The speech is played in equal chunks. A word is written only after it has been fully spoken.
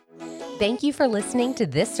Thank you for listening to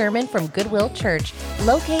this sermon from Goodwill Church,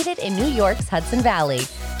 located in New York's Hudson Valley.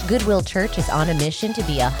 Goodwill Church is on a mission to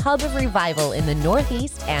be a hub of revival in the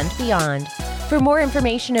Northeast and beyond. For more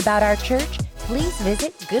information about our church, please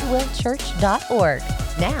visit goodwillchurch.org.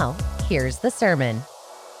 Now, here's the sermon.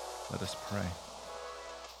 Let us pray.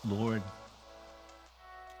 Lord,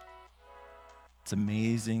 it's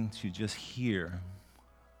amazing to just hear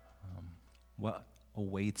what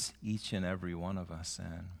awaits each and every one of us.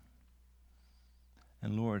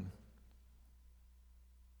 And Lord,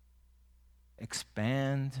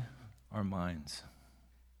 expand our minds.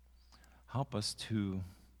 Help us to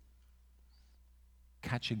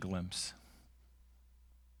catch a glimpse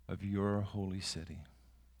of your holy city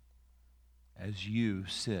as you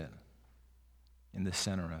sit in the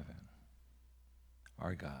center of it,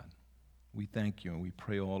 our God. We thank you and we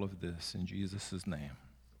pray all of this in Jesus' name.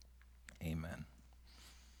 Amen.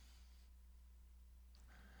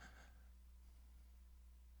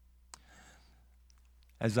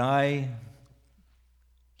 As I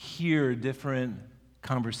hear different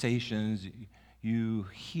conversations, you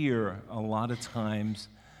hear a lot of times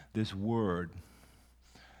this word,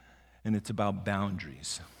 and it's about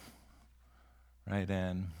boundaries, right?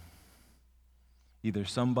 And either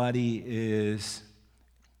somebody is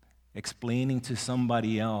explaining to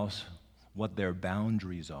somebody else what their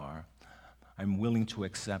boundaries are. I'm willing to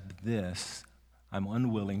accept this. I'm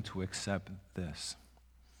unwilling to accept this.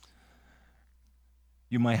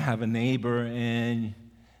 You might have a neighbor and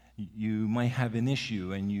you might have an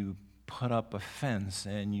issue and you put up a fence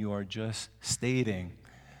and you are just stating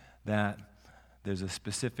that there's a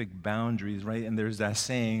specific boundaries, right? And there's that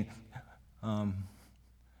saying,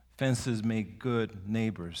 fences make good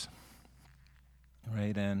neighbors,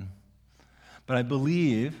 right? But I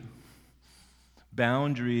believe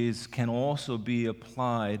boundaries can also be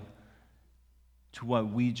applied to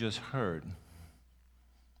what we just heard,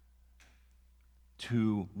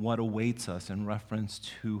 to what awaits us in reference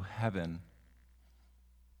to heaven.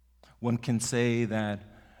 One can say that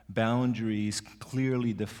boundaries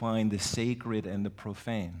clearly define the sacred and the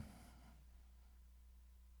profane.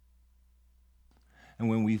 And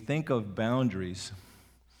when we think of boundaries,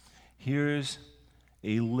 here's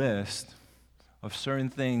a list of certain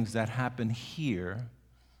things that happen here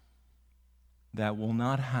that will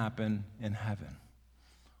not happen in heaven.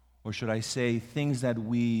 Or should I say, things that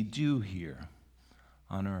we do here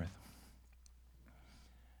on earth.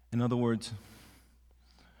 In other words,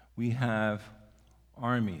 we have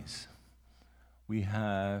armies. We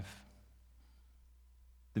have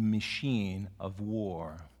the machine of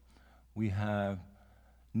war. We have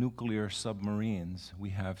nuclear submarines. We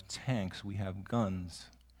have tanks. We have guns.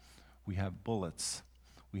 We have bullets.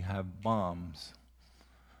 We have bombs.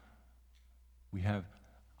 We have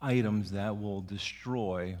items that will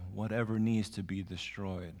destroy whatever needs to be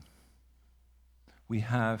destroyed. We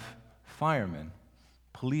have firemen,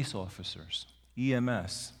 police officers,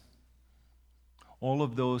 EMS, all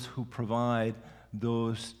of those who provide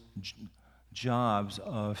those jobs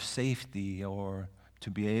of safety or to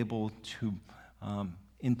be able to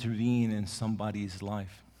intervene in somebody's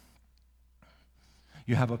life.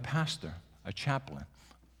 You have a pastor, a chaplain,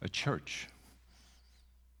 a church.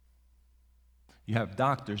 You have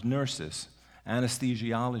doctors, nurses,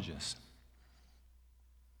 anesthesiologists.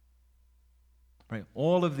 Right?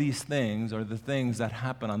 All of these things are the things that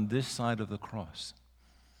happen on this side of the cross.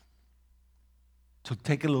 To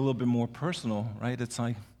take it a little bit more personal, right? It's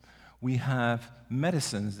like we have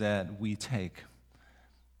medicines that we take.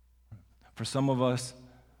 For some of us,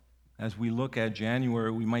 as we look at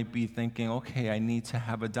January, we might be thinking, okay, I need to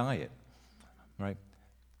have a diet, right?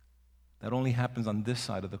 That only happens on this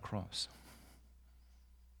side of the cross,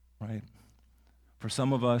 right? For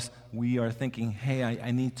some of us, we are thinking, hey,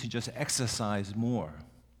 I need to just exercise more.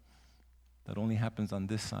 That only happens on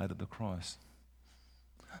this side of the cross.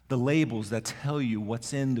 The labels that tell you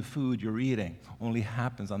what's in the food you're eating only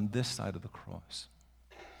happens on this side of the cross.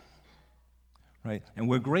 Right? And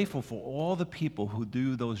we're grateful for all the people who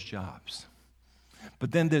do those jobs.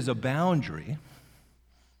 But then there's a boundary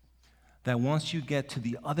that once you get to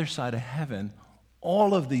the other side of heaven,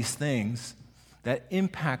 all of these things that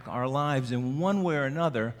impact our lives in one way or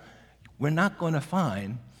another, we're not going to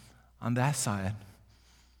find on that side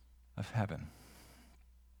of heaven.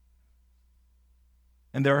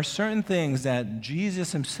 And there are certain things that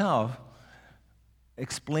Jesus himself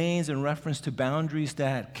explains in reference to boundaries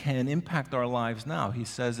that can impact our lives now. He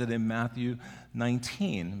says it in Matthew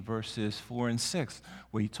 19, verses 4 and 6,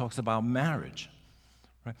 where he talks about marriage.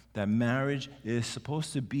 Right? That marriage is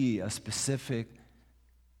supposed to be a specific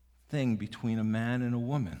thing between a man and a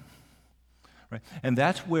woman. right? And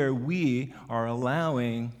that's where we are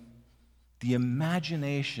allowing the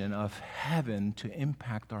imagination of heaven to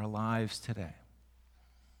impact our lives today,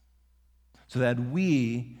 so that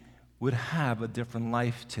we would have a different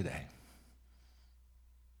life today,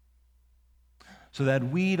 so that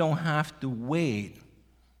we don't have to wait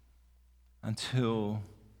until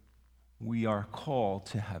we are called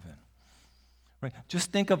to heaven. Right?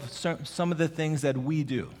 Just think of some of the things that we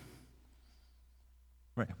do.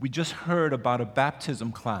 Right? We just heard about a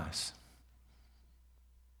baptism class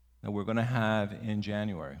that we're going to have in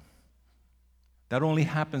January. That only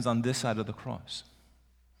happens on this side of the cross.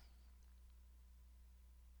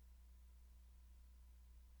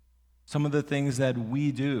 Some of the things that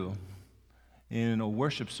we do in a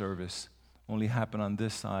worship service only happen on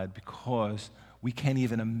this side because we can't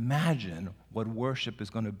even imagine what worship is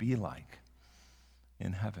going to be like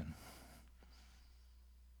in heaven.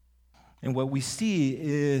 And what we see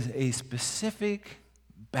is a specific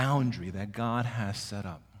boundary that God has set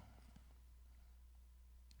up.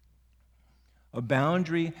 A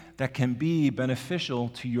boundary that can be beneficial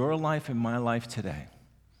to your life and my life today,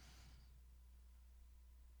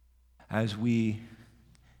 as we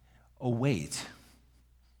await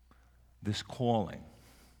this calling.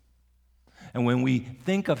 And when we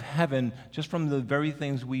think of heaven, just from the very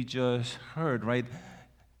things we just heard, right,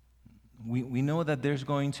 we know that there's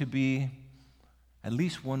going to be at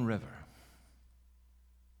least one river.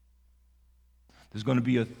 There's going to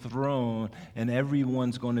be a throne, and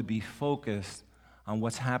everyone's going to be focused on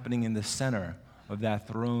what's happening in the center of that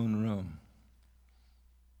throne room.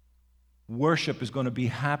 Worship is going to be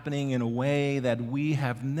happening in a way that we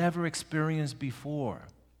have never experienced before.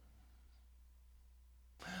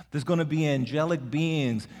 There's going to be angelic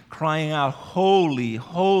beings crying out, "Holy,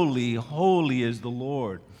 holy, holy is the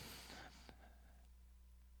Lord."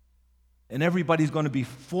 And everybody's going to be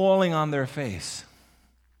falling on their face.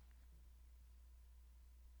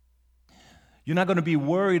 You're not going to be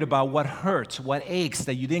worried about what hurts, what aches,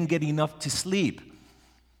 that you didn't get enough to sleep.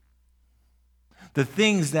 The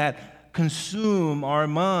things that consume our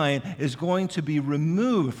mind is going to be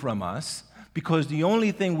removed from us, because the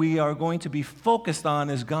only thing we are going to be focused on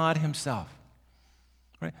is God Himself.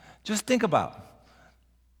 Right? Just think about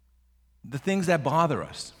the things that bother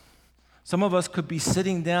us. Some of us could be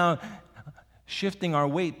sitting down, shifting our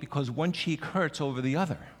weight because one cheek hurts over the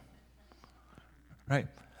other. Right?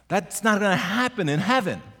 That's not going to happen in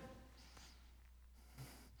heaven.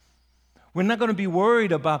 We're not going to be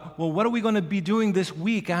worried about, well, what are we going to be doing this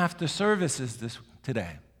week after services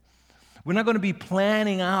today? We're not going to be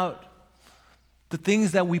planning out the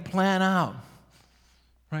things that we plan out,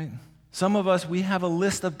 right? Some of us, we have a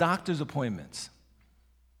list of doctor's appointments.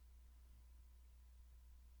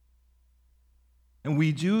 And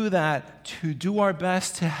we do that to do our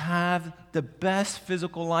best to have the best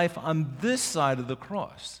physical life on this side of the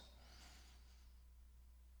cross.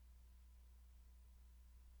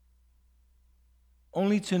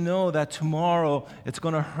 Only to know that tomorrow it's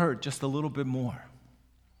going to hurt just a little bit more.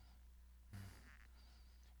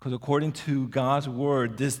 Because according to God's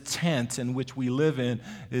word, this tent in which we live in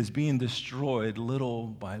is being destroyed little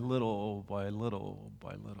by little by little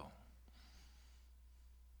by little.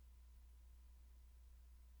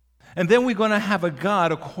 And then we're going to have a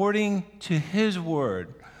God, according to His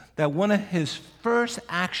word, that one of His first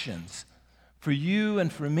actions for you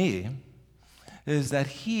and for me is that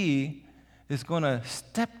He is going to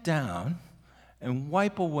step down and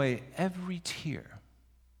wipe away every tear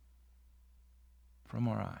from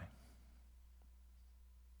our eye.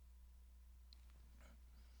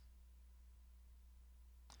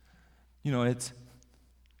 You know, it's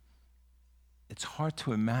hard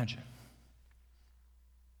to imagine.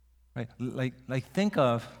 Right? Like think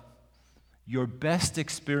of your best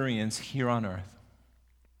experience here on earth.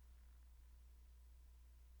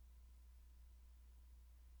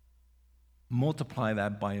 Multiply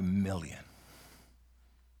that by 1,000,000.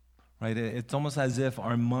 Right? It's almost as if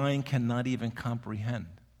our mind cannot even comprehend.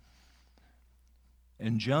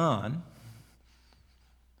 And John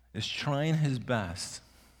is trying his best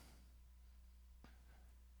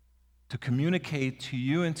to communicate to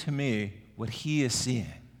you and to me what he is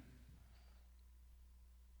seeing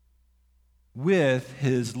with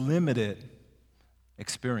his limited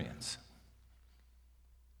experience.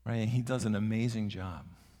 Right? And he does an amazing job.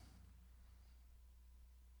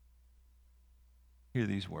 Hear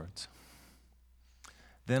these words.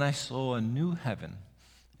 Then I saw a new heaven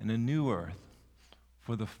and a new earth,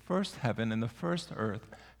 for the first heaven and the first earth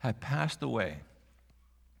had passed away,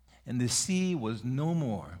 and the sea was no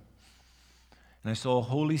more. And I saw a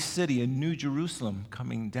holy city, a new Jerusalem,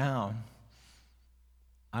 coming down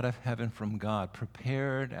out of heaven from God,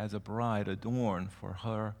 prepared as a bride adorned for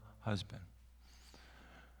her husband.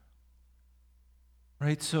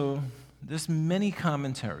 Right, so there's many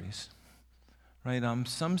commentaries. Right,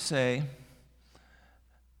 some say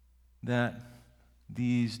that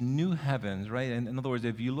these new heavens, right, in other words,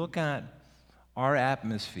 if you look at our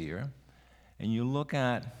atmosphere and you look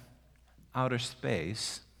at outer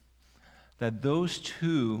space, that those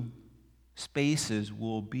two spaces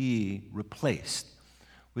will be replaced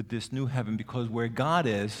with this new heaven, because where God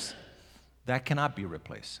is, that cannot be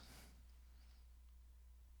replaced.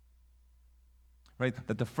 Right?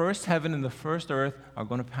 That the first heaven and the first earth are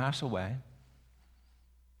going to pass away.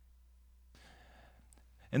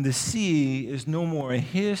 And the sea is no more. And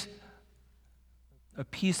here's a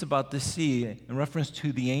piece about the sea in reference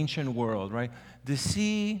to the ancient world, right? The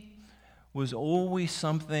sea was always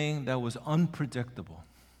something that was unpredictable.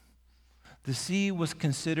 The sea was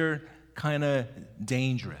considered kind of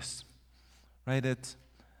dangerous, right?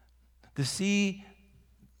 The sea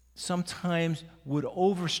sometimes would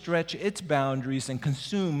overstretch its boundaries and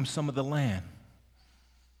consume some of the land.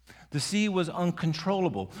 The sea was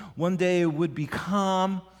uncontrollable. One day it would be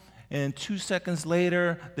calm, and 2 seconds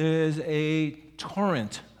later there's a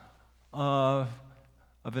torrent of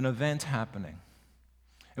an event happening.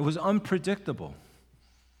 It was unpredictable.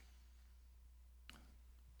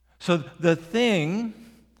 So the thing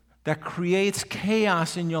that creates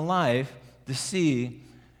chaos in your life, the sea,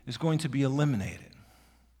 is going to be eliminated.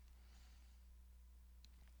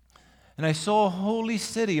 And I saw a holy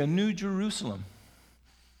city, a new Jerusalem,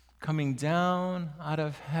 coming down out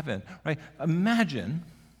of heaven. Right? Imagine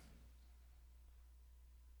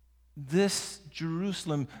this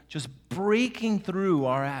Jerusalem just breaking through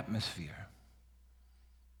our atmosphere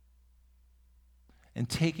and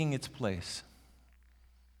taking its place.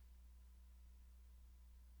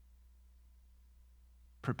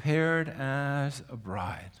 Prepared as a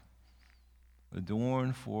bride,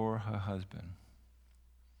 adorned for her husband.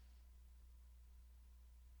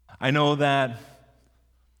 I know that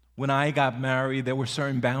when I got married, there were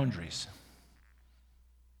certain boundaries.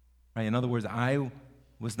 Right? In other words, I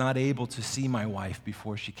was not able to see my wife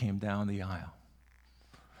before she came down the aisle.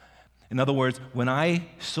 In other words, when I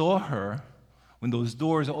saw her, when those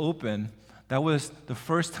doors opened, that was the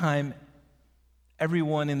first time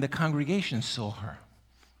everyone in the congregation saw her.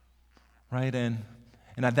 Right? And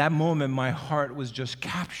at that moment, my heart was just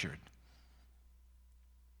captured.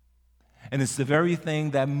 And it's the very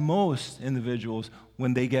thing that most individuals,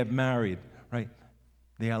 when they get married, right,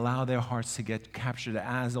 they allow their hearts to get captured,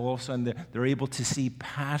 as all of a sudden they're able to see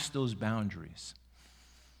past those boundaries.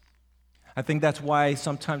 I think that's why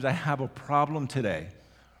sometimes I have a problem today,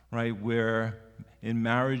 right, where in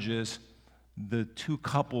marriages, the two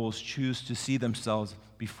couples choose to see themselves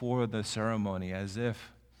before the ceremony as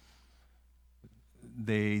if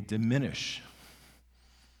they diminish.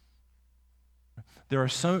 There are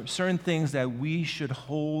certain things that we should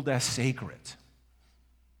hold as sacred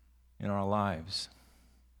in our lives.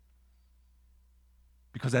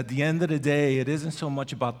 Because at the end of the day, it isn't so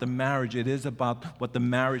much about the marriage, it is about what the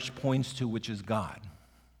marriage points to, which is God.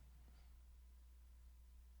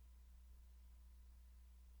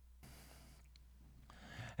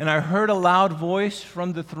 And I heard a loud voice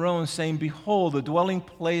from the throne saying, "Behold, the dwelling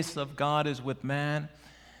place of God is with man.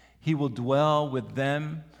 He will dwell with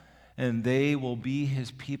them, and they will be his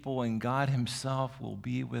people, and God himself will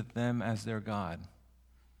be with them as their God.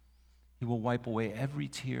 He will wipe away every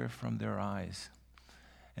tear from their eyes,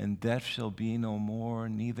 and death shall be no more,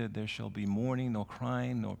 neither there shall be mourning, nor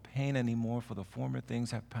crying, nor pain anymore, for the former things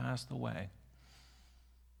have passed away."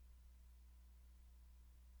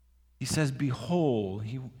 He says, behold,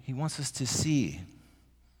 he wants us to see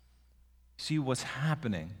what's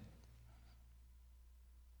happening.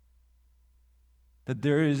 That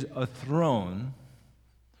there is a throne,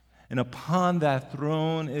 and upon that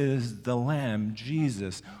throne is the Lamb,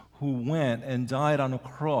 Jesus, who went and died on a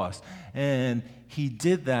cross. And he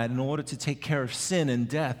did that in order to take care of sin and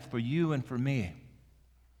death for you and for me.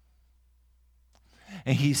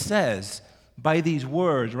 And he says, by these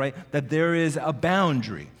words, right, that there is a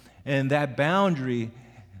boundary. And that boundary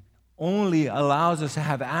only allows us to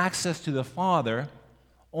have access to the Father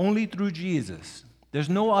only through Jesus. There's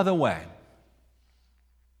no other way.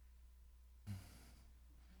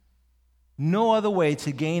 No other way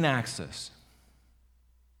to gain access.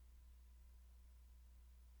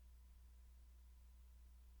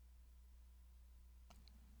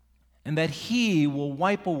 And that he will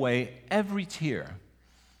wipe away every tear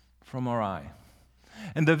from our eye.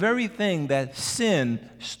 And the very thing that sin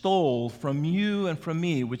stole from you and from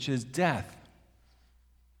me, which is death,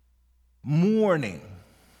 mourning,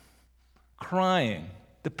 crying,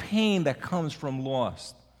 the pain that comes from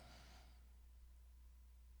loss.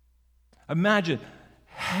 Imagine,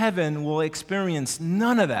 heaven will experience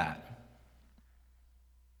none of that.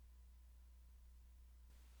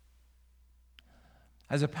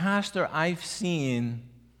 As a pastor, I've seen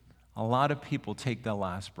a lot of people take their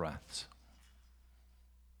last breaths.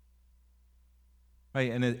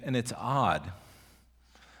 Right? And it's odd.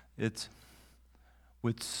 It's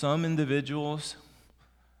with some individuals,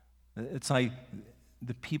 it's like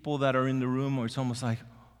the people that are in the room, or it's almost like,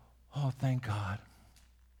 oh, thank God,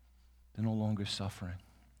 they're no longer suffering.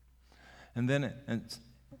 And then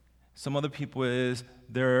some other people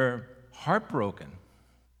they're heartbroken.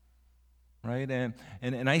 Right?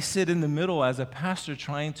 And I sit in the middle as a pastor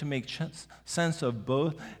trying to make sense of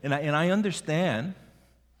both. And I understand,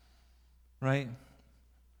 right?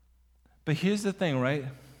 But here's the thing, right?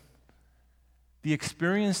 The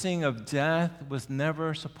experiencing of death was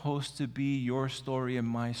never supposed to be your story and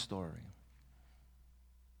my story.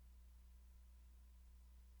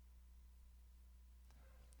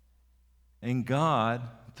 And God,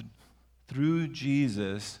 through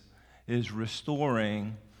Jesus, is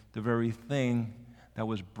restoring the very thing that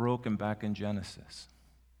was broken back in Genesis.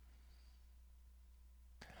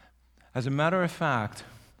 As a matter of fact,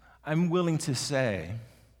 I'm willing to say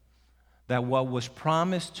that what was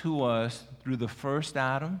promised to us through the first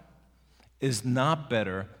Adam is not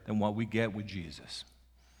better than what we get with Jesus.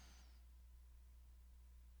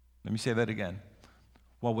 Let me say that again.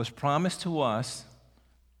 What was promised to us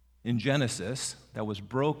in Genesis that was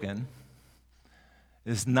broken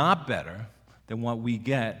is not better than what we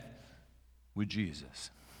get with Jesus.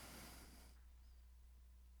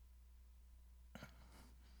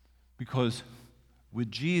 Because with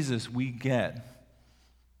Jesus, we get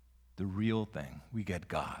the real thing. We get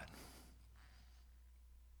God.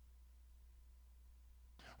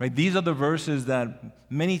 Right? These are the verses that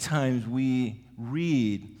many times we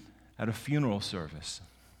read at a funeral service.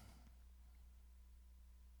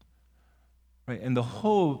 Right? And the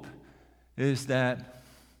hope is that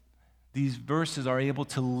these verses are able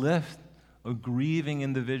to lift a grieving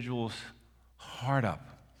individual's heart up.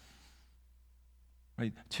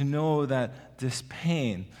 Right? To know that this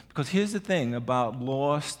pain, because here's the thing about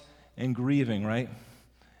loss and grieving, right?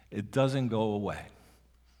 It doesn't go away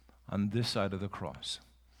on this side of the cross.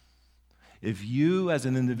 If you as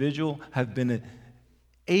an individual have been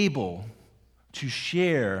able to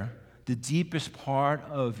share the deepest part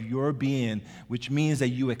of your being, which means that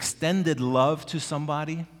you extended love to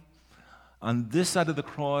somebody, on this side of the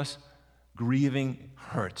cross, grieving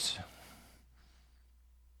hurts.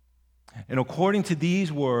 And according to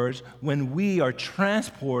these words, when we are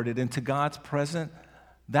transported into God's presence,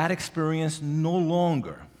 that experience no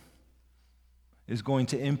longer is going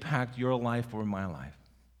to impact your life or my life.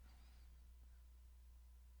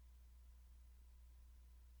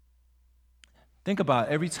 Think about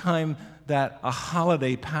every time that a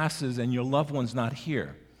holiday passes and your loved one's not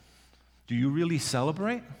here. Do you really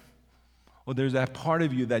celebrate? Or there's that part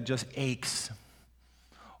of you that just aches?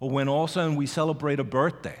 Or when all of a sudden we celebrate a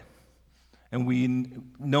birthday and we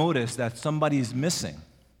notice that somebody's missing?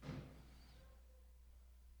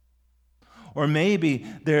 Or maybe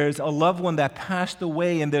there's a loved one that passed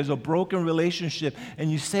away and there's a broken relationship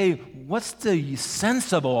and you say, what's the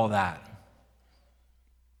sense of all that?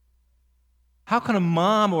 How can a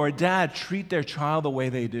mom or a dad treat their child the way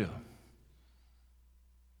they do?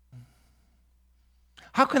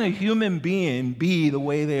 How can a human being be the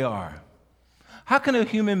way they are? How can a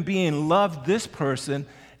human being love this person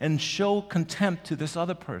and show contempt to this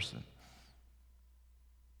other person?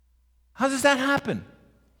 How does that happen?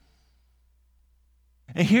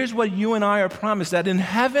 And here's what you and I are promised, that in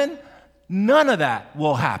heaven, none of that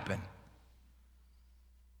will happen.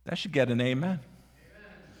 That should get an amen.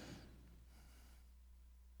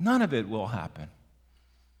 None of it will happen.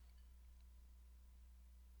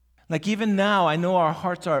 Like even now, I know our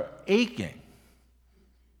hearts are aching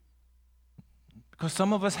because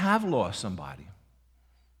some of us have lost somebody.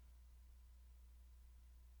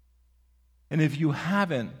 And if you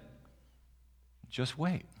haven't, just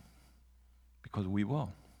wait, because we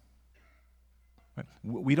will. Right?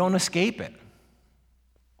 We don't escape it.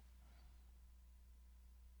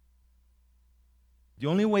 The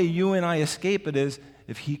only way you and I escape it is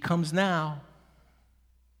if he comes now.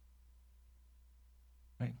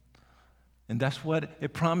 Right? And that's what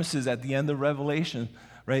it promises at the end of Revelation.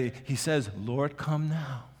 Right? He says, Lord, come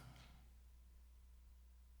now.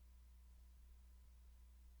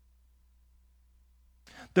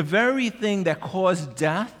 The very thing that caused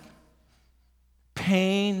death,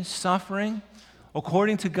 pain, suffering,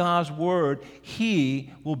 according to God's word,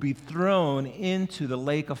 he will be thrown into the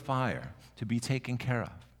lake of fire to be taken care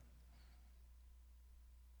of.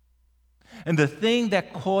 And the thing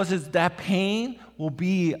that causes that pain will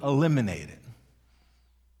be eliminated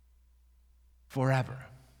forever.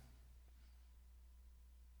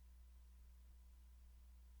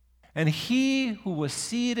 And he who was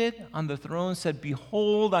seated on the throne said,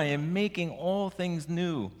 "Behold, I am making all things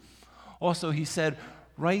new." Also, he said,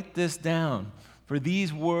 "Write this down, for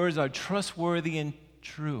these words are trustworthy and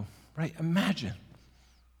true." Right? Imagine.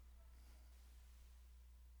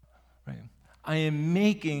 Right? I am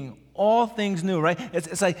making all things new, right?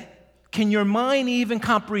 It's like, can your mind even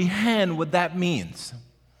comprehend what that means?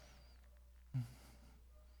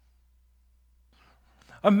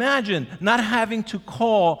 Imagine not having to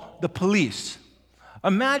call the police.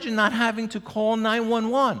 Imagine not having to call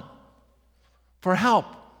 911 for help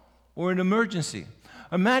or an emergency.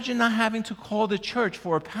 Imagine not having to call the church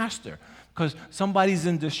for a pastor because somebody's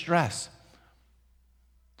in distress.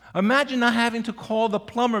 Imagine not having to call the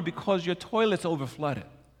plumber because your toilet's overflooded.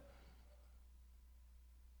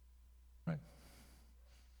 Right?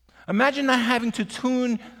 Imagine not having to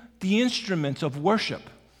tune the instruments of worship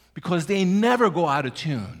because they never go out of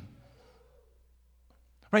tune.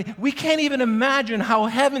 Right? We can't even imagine how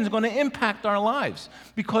heaven's going to impact our lives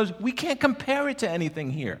because we can't compare it to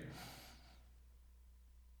anything here.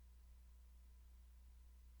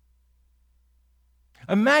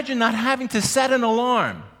 Imagine not having to set an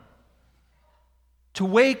alarm to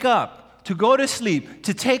wake up, to go to sleep,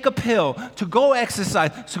 to take a pill, to go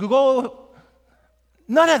exercise, to go.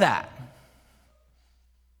 None of that.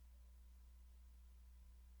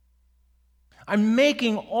 I'm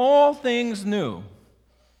making all things new.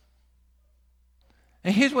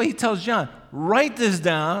 And here's what he tells John: write this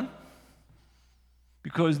down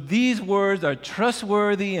because these words are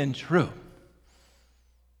trustworthy and true.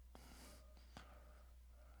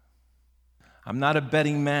 I'm not a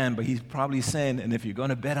betting man, but he's probably saying, and if you're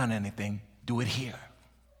going to bet on anything, do it here.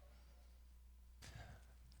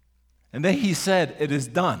 And then he said, it is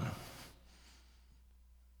done.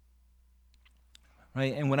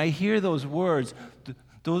 Right? And when I hear those words,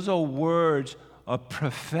 those are words of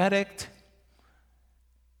prophetic,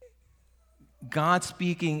 God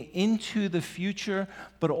speaking into the future,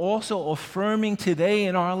 but also affirming today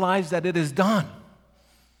in our lives that it is done.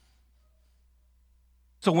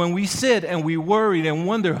 So when we sit and we worry and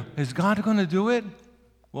wonder, is God going to do it?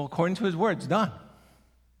 Well, according to his word, it's done.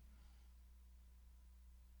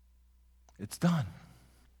 It's done.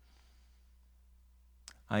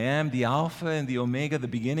 I am the Alpha and the Omega, the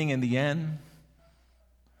beginning and the end.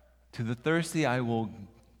 To the thirsty I will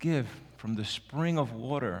give from the spring of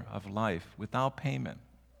water of life without payment.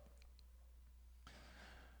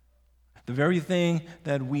 The very thing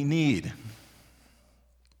that we need,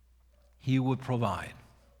 he would provide.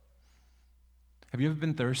 Have you ever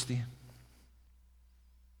been thirsty?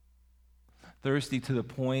 Thirsty to the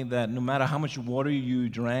point that no matter how much water you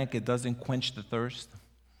drank, it doesn't quench the thirst?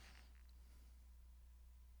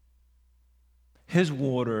 His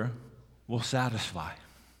water will satisfy.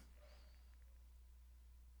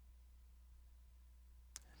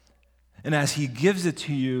 And as he gives it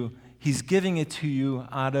to you, he's giving it to you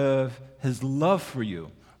out of his love for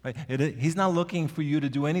you. Right? He's not looking for you to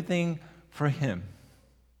do anything for him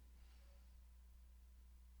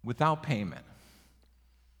without payment.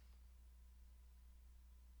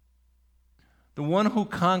 The one who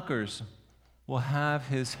conquers will have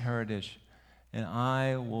his heritage, and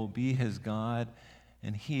I will be his God,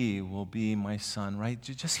 and he will be my son. Right?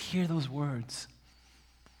 Just hear those words.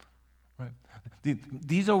 Right?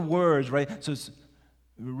 These are words, right? So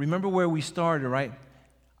remember where we started, right?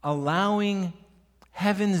 Allowing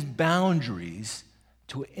heaven's boundaries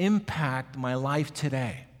to impact my life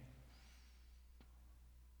today.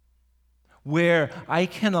 Where I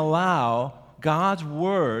can allow God's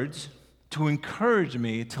words to encourage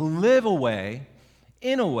me to live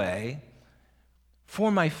in a way, for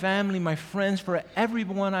my family, my friends, for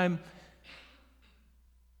everyone I'm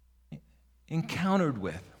encountered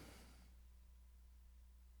with.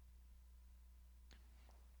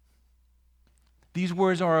 These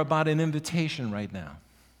words are about an invitation right now.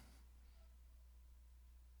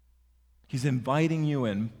 He's inviting you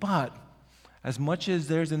in, but as much as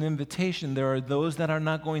there's an invitation, there are those that are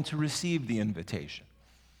not going to receive the invitation.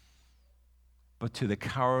 But to the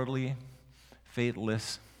cowardly,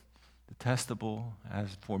 faithless, detestable,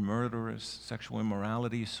 as for murderers, sexual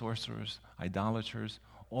immorality, sorcerers, idolaters,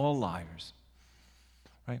 all liars,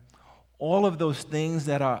 right? All of those things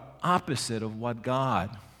that are opposite of what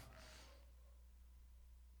God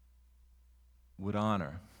would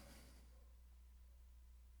honor.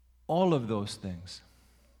 all of those things,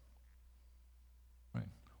 right,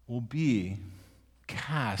 will be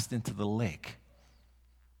cast into the lake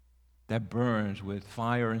that burns with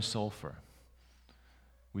fire and sulfur,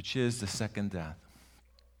 which is the second death.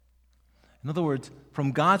 In other words,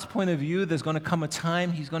 from God's point of view, there's going to come a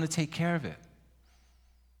time He's going to take care of it.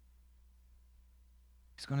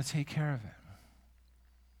 He's going to take care of it.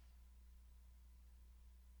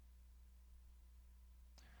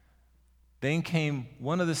 Then came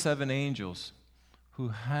one of the seven angels who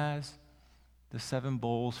has the seven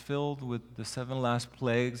bowls filled with the seven last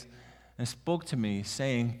plagues and spoke to me,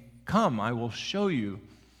 saying, "Come, I will show you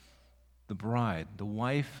the bride, the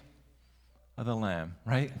wife of the Lamb,"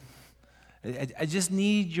 right? I just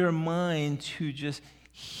need your mind to just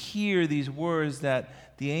hear these words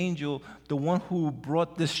that the angel, the one who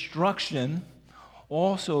brought destruction,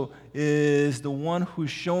 also is the one who's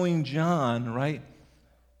showing John, right,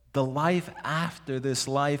 the life after this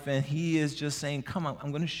life. And he is just saying, come on,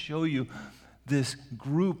 I'm going to show you this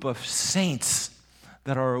group of saints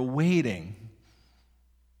that are waiting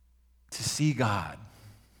to see God.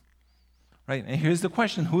 Right? And here's the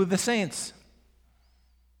question, who are the saints?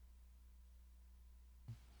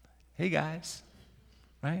 Hey guys,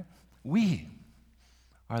 right? We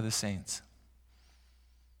are the saints.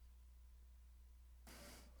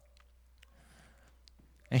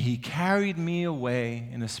 And he carried me away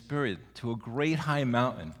in a spirit to a great high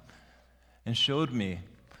mountain and showed me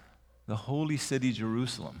the holy city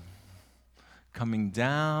Jerusalem coming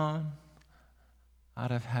down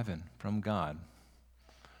out of heaven from God.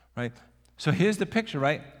 Right? So here's the picture,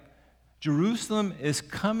 right? Jerusalem is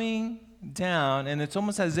coming down, and it's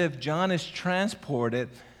almost as if John is transported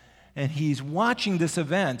and he's watching this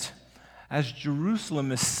event as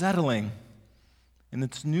Jerusalem is settling in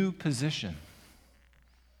its new position.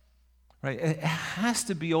 Right? It has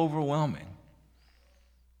to be overwhelming.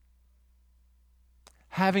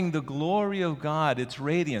 Having the glory of God, its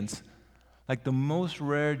radiance, like the most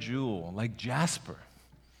rare jewel, like jasper,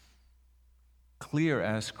 clear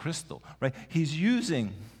as crystal, right? He's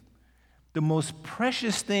using the most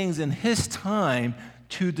precious things in his time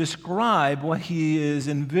to describe what he is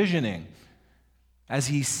envisioning as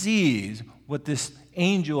he sees what this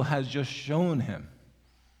angel has just shown him.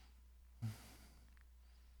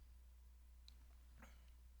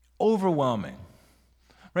 Overwhelming,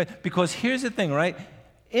 right? Because here's the thing, right?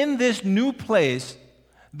 In this new place,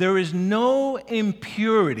 there is no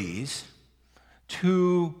impurities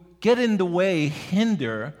to get in the way,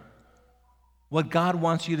 hinder what God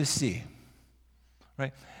wants you to see,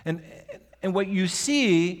 right? And what you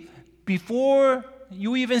see before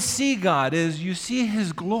you even see God is you see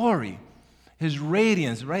His glory, His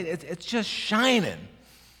radiance, right? It's just shining.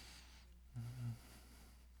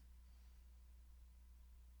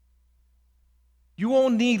 You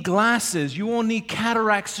won't need glasses. You won't need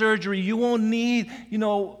cataract surgery. You won't need,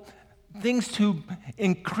 things to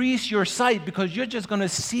increase your sight because you're just going to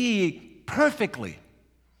see perfectly.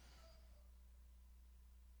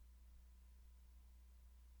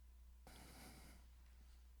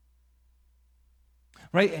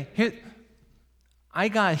 Right? Here, I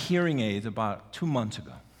got hearing aids about 2 months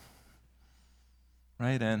ago.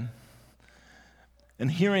 Right? And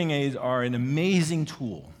hearing aids are an amazing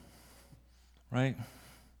tool. Right?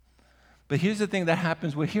 But here's the thing that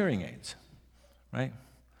happens with hearing aids, right?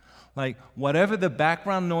 Like, whatever the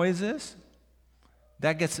background noise is,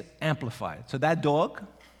 that gets amplified. So that dog,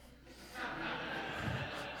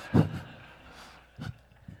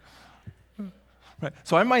 right?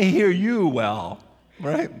 So I might hear you well,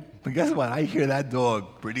 right? But guess what? I hear that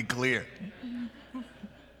dog pretty clear.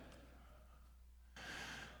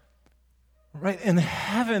 Right? In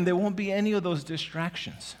heaven, there won't be any of those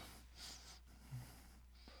distractions.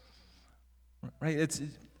 Right?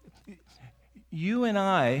 You and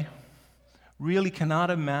I really cannot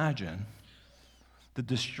imagine the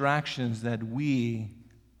distractions that we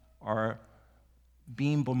are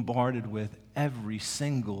being bombarded with every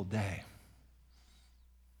single day.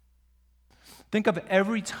 Think of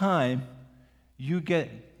every time you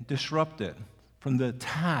get disrupted from the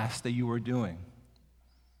task that you were doing.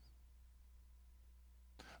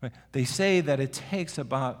 Right? They say that it takes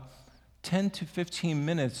about 10 to 15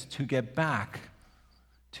 minutes to get back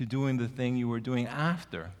to doing the thing you were doing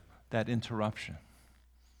after that interruption.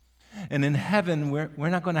 And in heaven, we're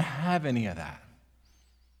not going to have any of that.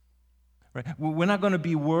 Right? We're not going to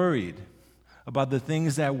be worried about the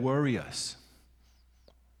things that worry us.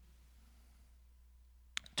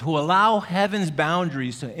 To allow heaven's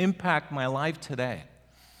boundaries to impact my life today.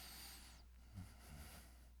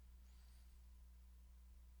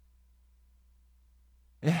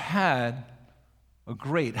 It had a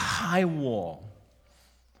great high wall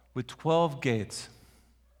with 12 gates,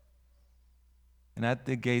 and at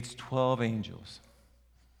the gates 12 angels.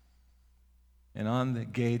 And on the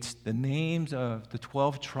gates, the names of the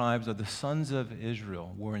 12 tribes of the sons of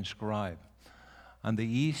Israel were inscribed. On the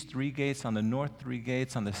east, 3 gates, on the north, 3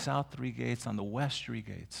 gates, on the south, 3 gates, on the west, 3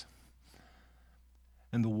 gates.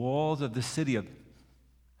 And the walls of the city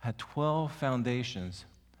had 12 foundations,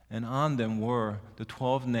 and on them were the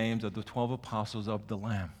 12 names of the 12 apostles of the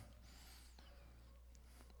Lamb.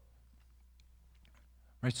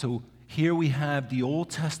 Right, so here we have the Old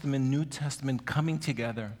Testament, New Testament coming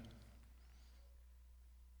together.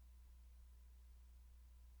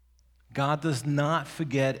 God does not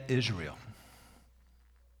forget Israel.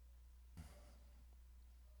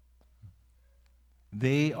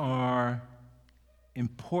 They are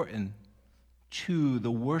important to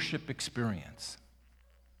the worship experience.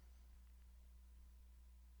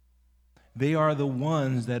 They are the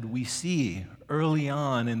ones that we see early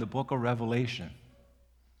on in the book of Revelation,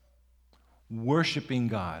 worshiping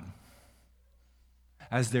God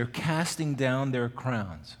as they're casting down their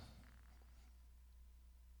crowns.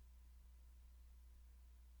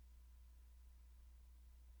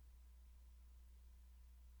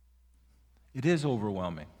 It is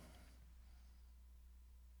overwhelming.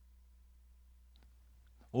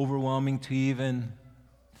 Overwhelming to even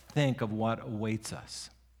think of what awaits us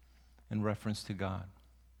in reference to God.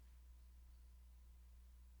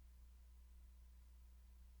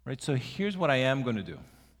 Right, so here's what I am going to do.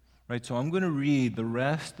 Right, so I'm going to read the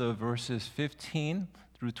rest of verses 15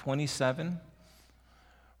 through 27.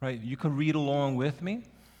 Right, you can read along with me,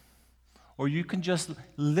 or you can just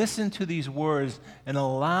listen to these words and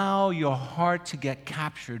allow your heart to get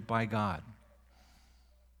captured by God.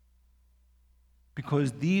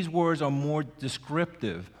 Because these words are more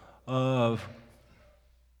descriptive of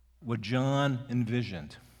what John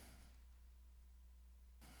envisioned.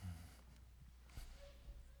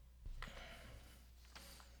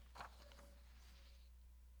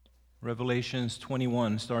 Revelations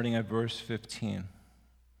 21, starting at verse 15.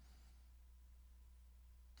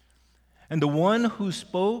 And the one who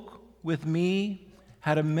spoke with me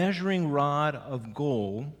had a measuring rod of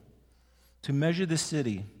gold to measure the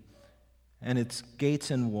city and its gates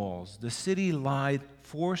and walls. The city lied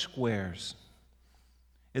 4 squares,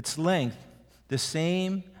 its length the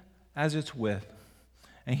same as its width.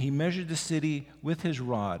 And he measured the city with his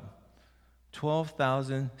rod,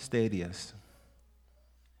 12,000 stadias.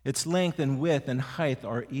 Its length and width and height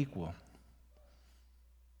are equal.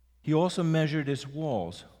 He also measured its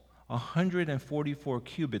walls, 144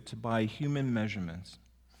 cubits by human measurements,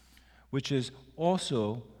 which is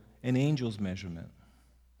also an angel's measurement.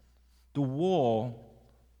 The wall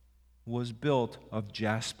was built of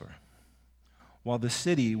jasper, while the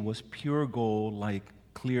city was pure gold like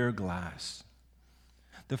clear glass.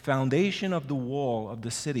 The foundation of the wall of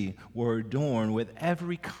the city were adorned with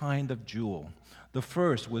every kind of jewel. The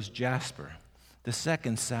first was jasper, the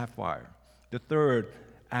second sapphire, the third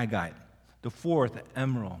agate, the fourth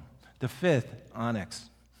emerald, the fifth onyx,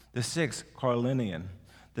 the sixth carnelian,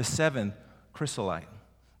 the seventh chrysolite,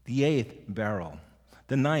 the eighth beryl,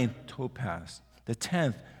 the ninth topaz, the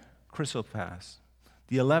 10th chrysoprase,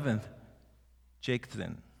 the 11th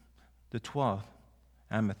jacinth, the 12th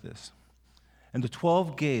amethyst. And the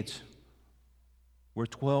 12 gates were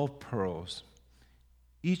 12 pearls,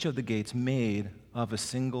 each of the gates made of a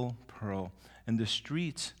single pearl. And the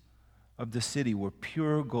streets of the city were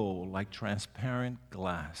pure gold, like transparent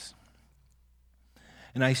glass.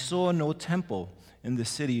 And I saw no temple in the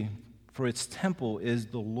city, for its temple is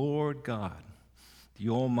the Lord God, the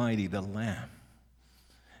Almighty, the Lamb.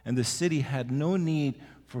 And the city had no need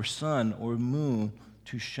for sun or moon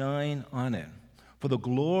to shine on it, for the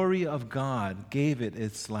glory of God gave it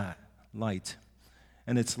its light,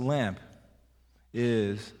 and its lamp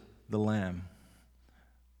is the Lamb.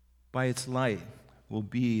 By its light will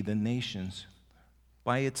be the nations.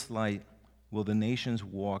 By its light will the nations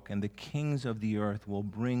walk, and the kings of the earth will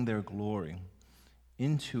bring their glory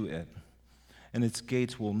into it. And its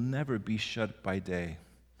gates will never be shut by day,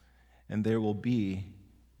 and there will be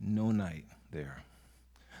no night there.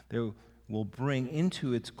 They will bring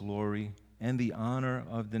into its glory and the honor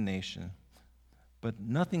of the nation. But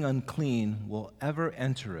nothing unclean will ever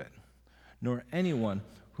enter it, nor anyone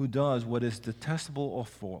who does what is detestable or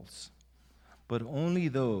false, but only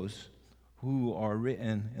those who are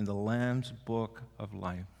written in the Lamb's book of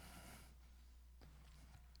life.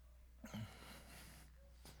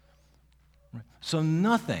 So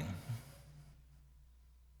nothing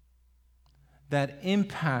that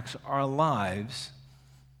impacts our lives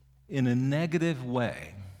in a negative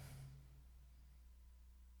way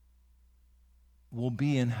will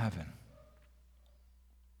be in heaven.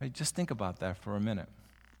 Right? Just think about that for a minute.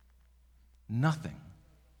 Nothing.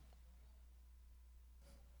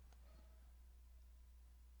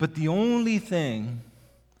 But the only thing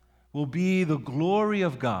will be the glory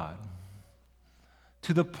of God,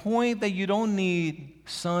 to the point that you don't need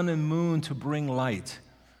sun and moon to bring light,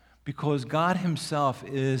 because God himself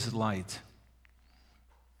is light.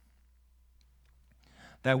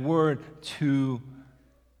 That word to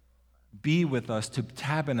be with us, to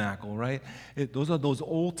tabernacle, right? Those are those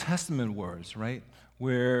Old Testament words, right?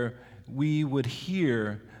 Where we would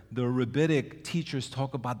hear the rabbinic teachers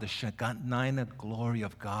talk about the Shekinah glory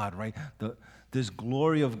of God, right? This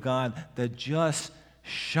glory of God that just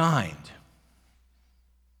shined.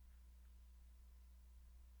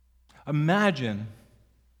 Imagine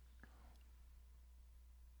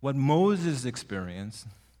what Moses experienced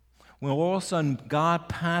when all of a sudden God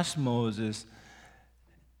passed Moses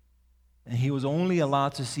and he was only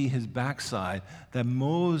allowed to see his backside, that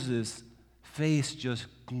Moses' face just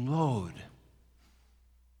glowed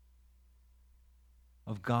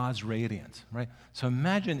of God's radiance, right? So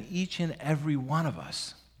imagine each and every one of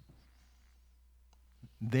us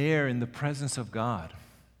there in the presence of God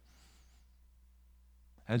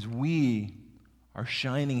as we are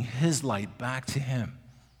shining his light back to him,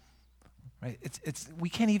 right? We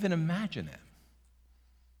can't even imagine it.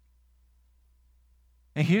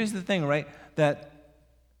 And here's the thing, right? That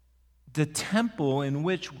the temple in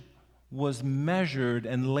which was measured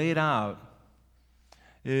and laid out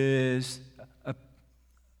is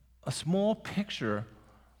a small picture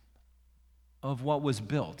of what was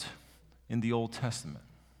built in the Old Testament.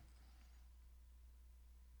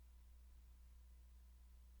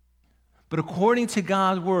 But according to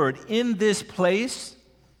God's word, in this place,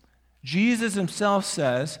 Jesus himself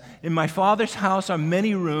says, "In my Father's house are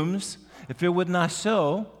many rooms. If it would not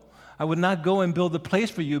so, I would not go and build a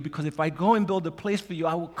place for you, because if I go and build a place for you,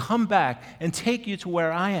 I will come back and take you to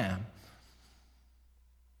where I am."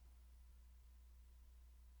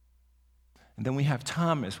 And then we have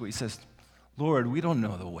Thomas, where he says, "Lord, we don't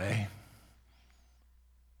know the way."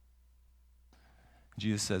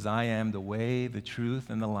 Jesus says, "I am the way, the truth,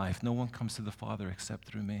 and the life. No one comes to the Father except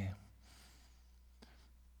through me."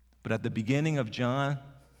 But at the beginning of John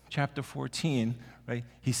chapter 14, right,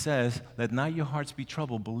 he says, "Let not your hearts be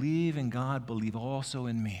troubled. Believe in God, believe also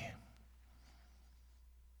in me."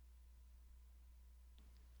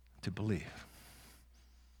 To believe.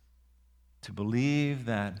 To believe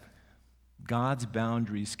that God's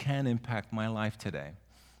boundaries can impact my life today,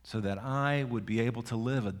 so that I would be able to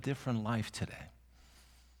live a different life today.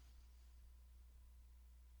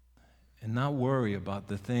 And not worry about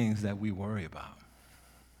the things that we worry about.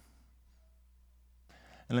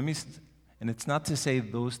 And it's not to say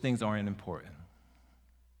those things aren't important.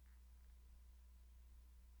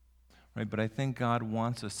 Right? But I think God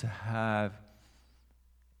wants us to have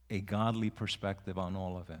a godly perspective on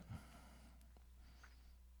all of it.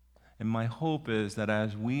 And my hope is that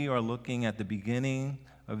as we are looking at the beginning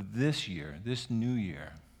of this year, this new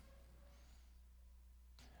year,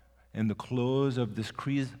 and the close of this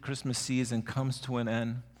Christmas season comes to an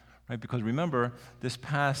end, right? Because remember, this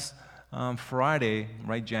past Friday,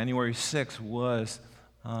 right, January 6th, was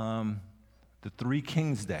the Three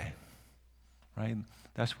Kings Day, right?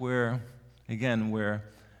 That's where, again, where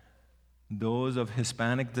those of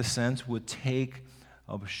Hispanic descent would take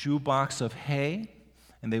a shoebox of hay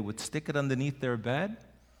and they would stick it underneath their bed,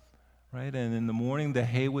 right? And in the morning, the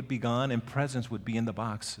hay would be gone and presents would be in the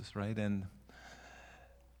boxes, right? And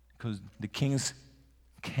because the kings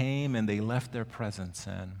came and they left their presents,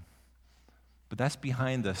 but that's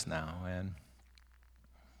behind us now, and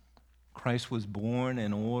Christ was born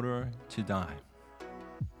in order to die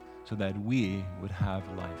so that we would have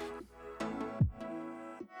life.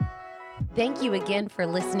 Thank you again for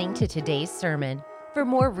listening to today's sermon. For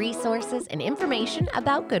more resources and information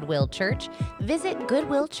about Goodwill Church, visit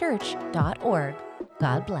goodwillchurch.org.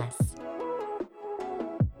 God bless.